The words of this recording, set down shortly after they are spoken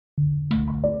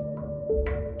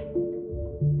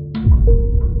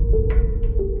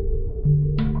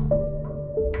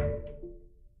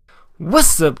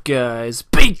What's up guys,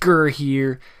 Baker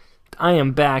here. I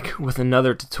am back with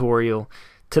another tutorial.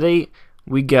 Today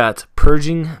we got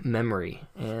purging memory,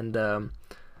 and a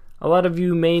lot of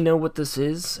you may know what this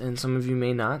is and some of you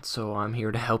may not, so I'm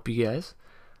here to help you guys.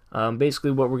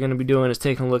 Basically what we're going to be doing is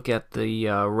taking a look at the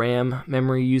RAM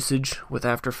memory usage with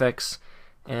After Effects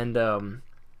and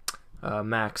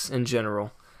Max in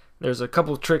general. There's a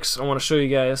couple of tricks I want to show you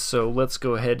guys, so let's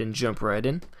go ahead and jump right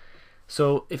in.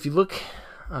 So if you look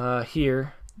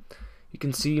here, you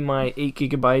can see my 8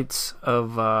 gigabytes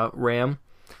of RAM,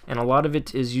 and a lot of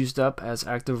it is used up as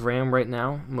active RAM right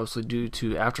now, mostly due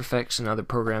to After Effects and other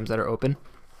programs that are open.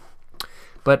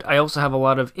 But I also have a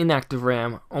lot of inactive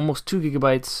RAM, almost 2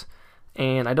 gigabytes,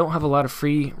 and I don't have a lot of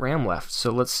free RAM left, so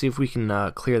let's see if we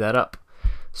can clear that up.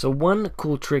 So one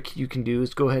cool trick you can do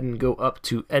is go ahead and go up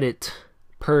to Edit,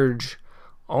 Purge,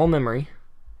 All Memory,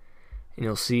 and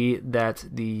you'll see that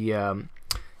the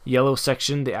yellow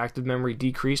section, the active memory,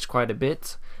 decreased quite a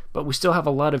bit, but we still have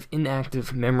a lot of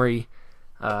inactive memory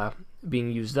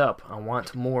being used up. I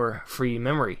want more free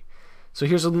memory. So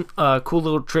here's a cool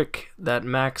little trick that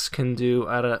Macs can do.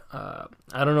 I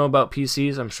don't know about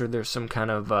PCs. I'm sure there's some kind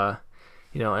of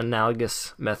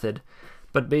analogous method,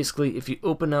 but basically if you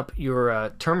open up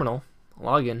your terminal,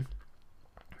 login,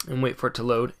 and wait for it to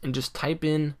load, and just type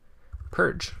in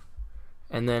purge,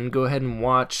 and then go ahead and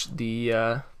watch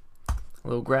the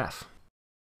little graph.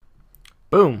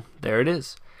 Boom, there it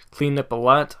is. Cleaned up a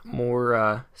lot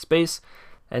more space,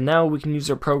 and now we can use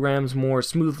our programs more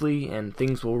smoothly and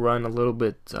things will run a little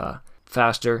bit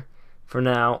faster. For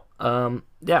now,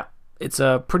 yeah, it's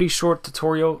a pretty short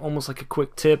tutorial, almost like a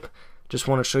quick tip. Just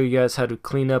want to show you guys how to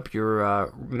clean up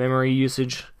your memory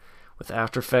usage with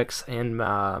After Effects and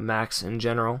Max in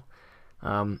general.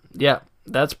 Yeah,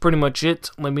 that's pretty much it.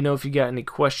 Let me know if you got any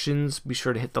questions. Be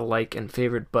sure to hit the like and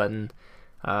favorite button.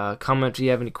 Comment if you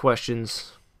have any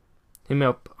questions. Hit me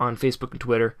up on Facebook and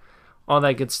Twitter. All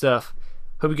that good stuff.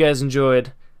 Hope you guys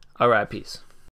enjoyed. Alright, peace.